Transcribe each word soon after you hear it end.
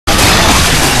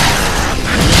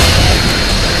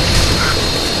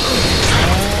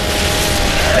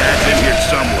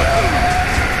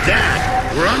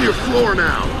floor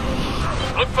now.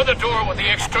 Look for the door with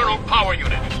the external power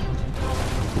unit.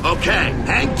 Okay,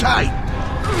 hang tight.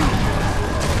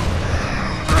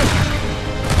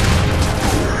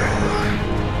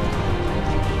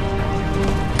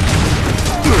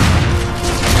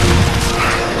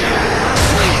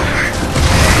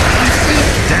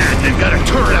 Dad, they've got a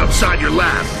turret outside your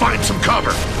lab. Find some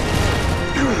cover.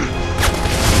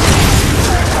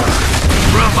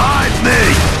 Revive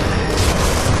me!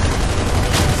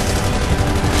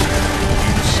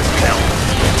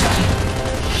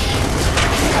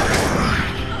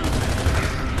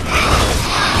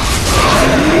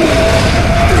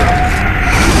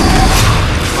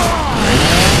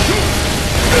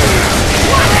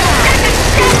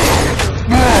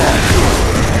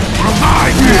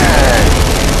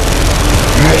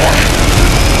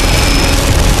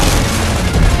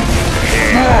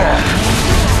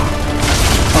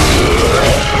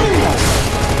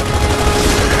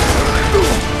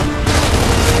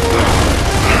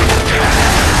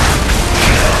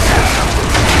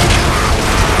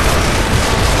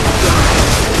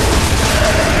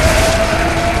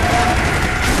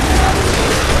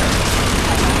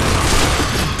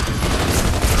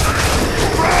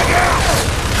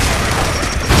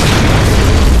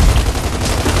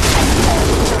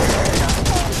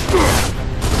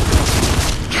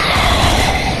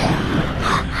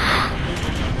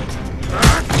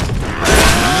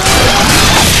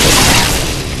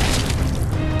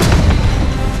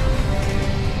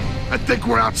 I think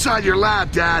we're outside your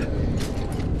lab, Dad.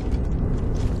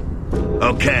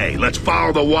 Okay, let's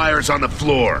follow the wires on the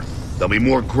floor. There'll be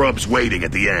more grubs waiting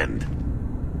at the end.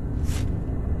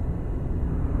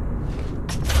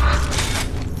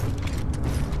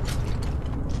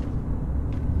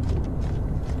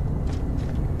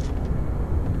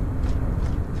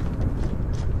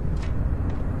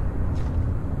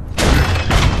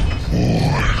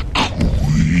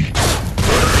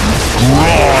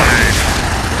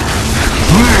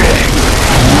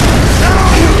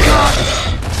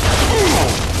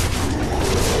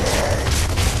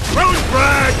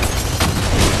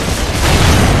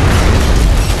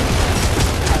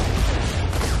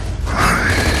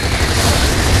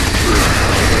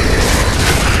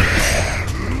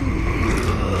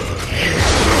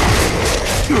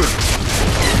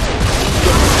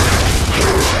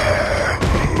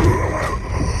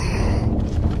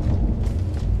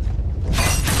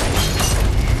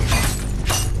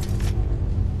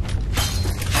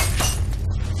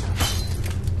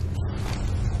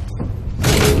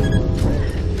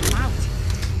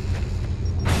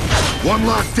 One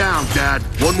locked down, Dad.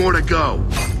 One more to go.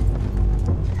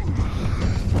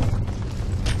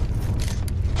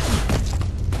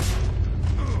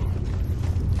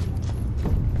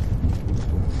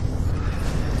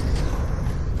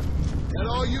 That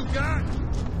all you got?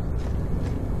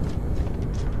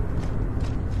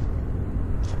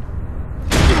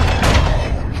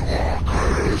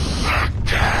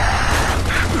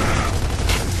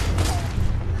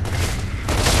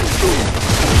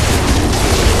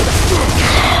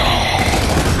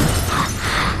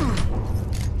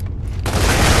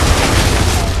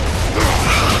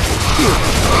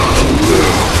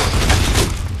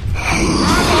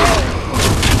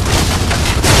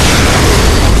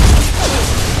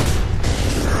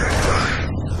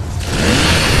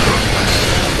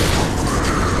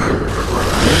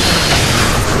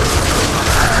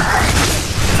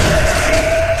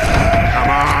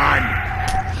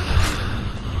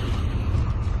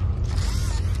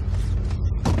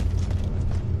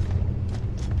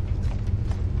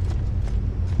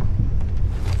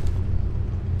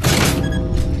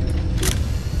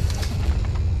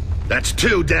 That's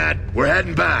two, Dad. We're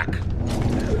heading back.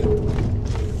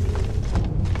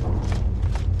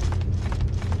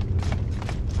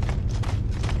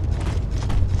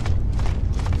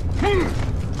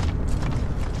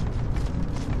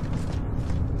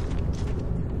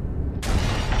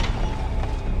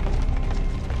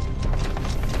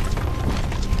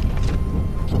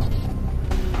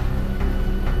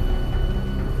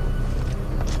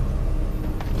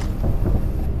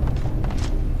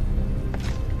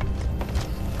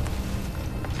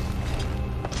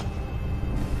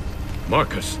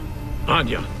 Marcus,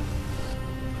 Anya,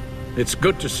 it's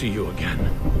good to see you again.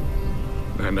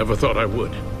 I never thought I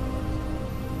would.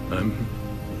 I'm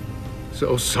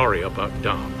so sorry about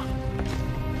Dom.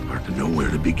 Hard to know where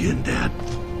to begin, Dad.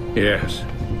 Yes.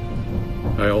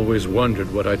 I always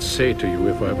wondered what I'd say to you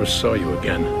if I ever saw you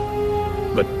again.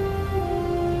 But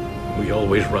we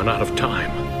always run out of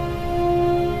time.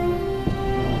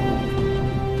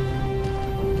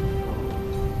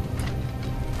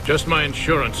 Just my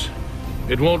insurance.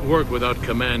 It won't work without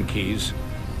command keys.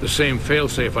 The same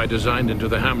failsafe I designed into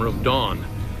the Hammer of Dawn.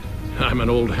 I'm an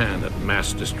old hand at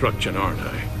mass destruction, aren't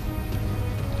I?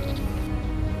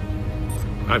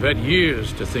 I've had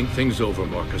years to think things over,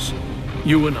 Marcus.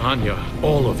 You and Anya,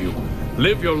 all of you,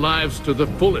 live your lives to the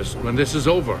fullest when this is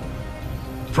over.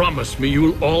 Promise me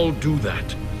you'll all do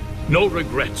that. No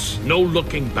regrets, no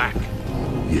looking back.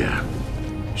 Yeah,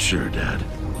 sure, Dad.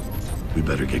 We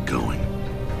better get going.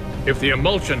 If the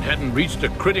emulsion hadn't reached a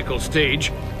critical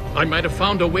stage, I might have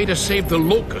found a way to save the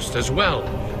Locust as well.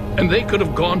 And they could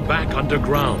have gone back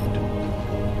underground.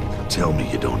 Tell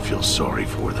me you don't feel sorry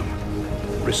for them.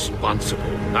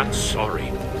 Responsible, not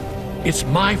sorry. It's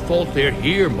my fault they're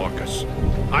here, Marcus.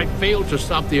 I failed to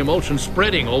stop the emulsion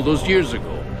spreading all those years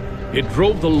ago. It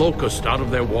drove the Locust out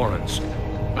of their warrens.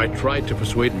 I tried to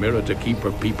persuade Mira to keep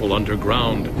her people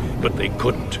underground, but they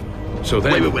couldn't. So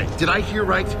then... Wait. Did I hear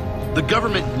right? The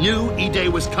government knew E-Day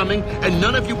was coming, and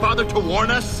none of you bothered to warn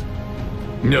us?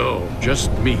 No, just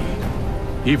me.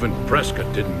 Even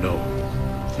Prescott didn't know.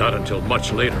 Not until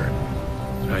much later.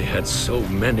 I had so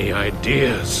many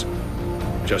ideas.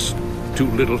 Just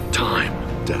too little time.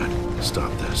 Dad,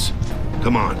 stop this.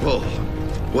 Come on. Whoa.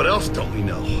 What else don't we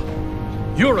know?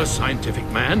 You're a scientific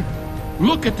man.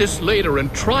 Look at this later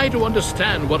and try to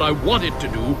understand what I wanted to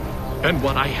do and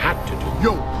what I had to do.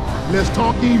 Yo, let's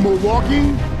talking more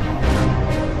walking.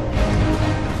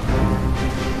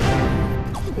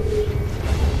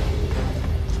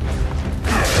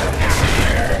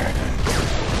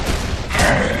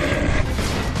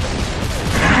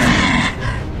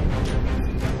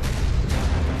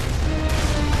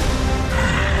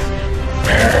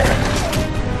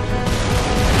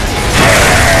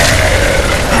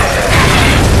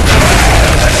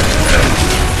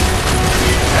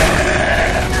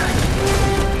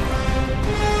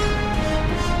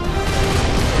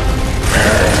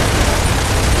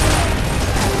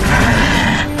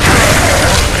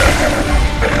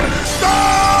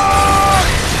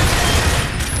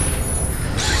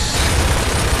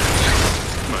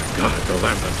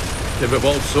 They've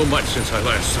evolved so much since I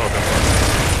last saw them.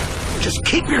 Just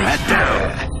keep your head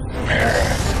down.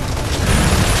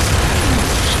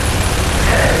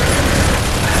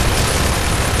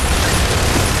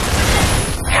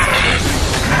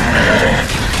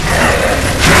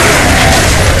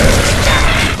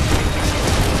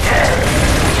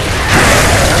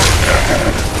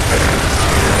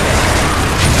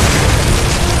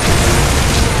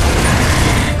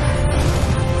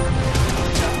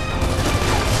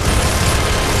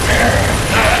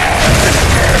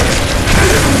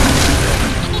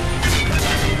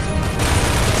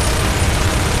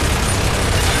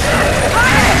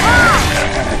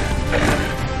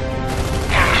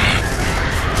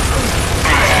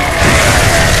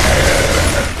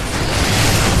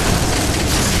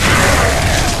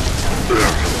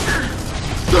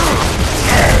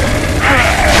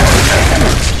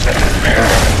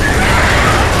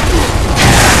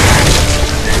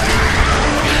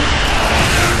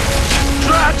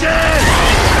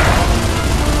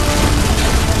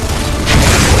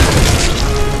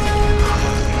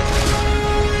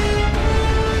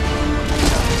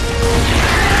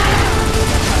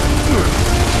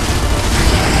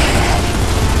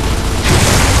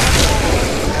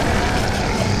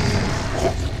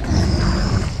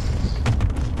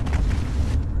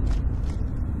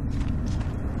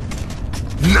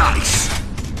 Nice!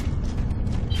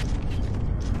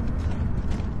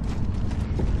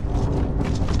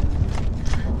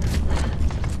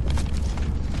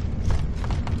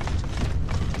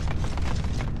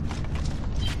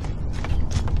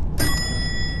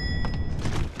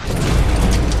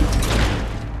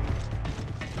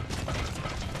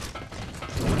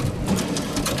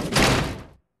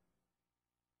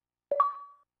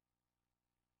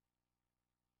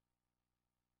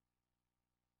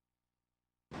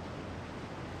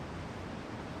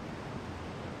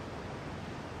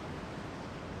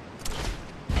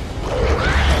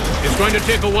 It's going to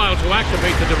take a while to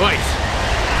activate the device.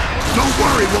 Don't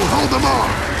worry, we'll hold them off!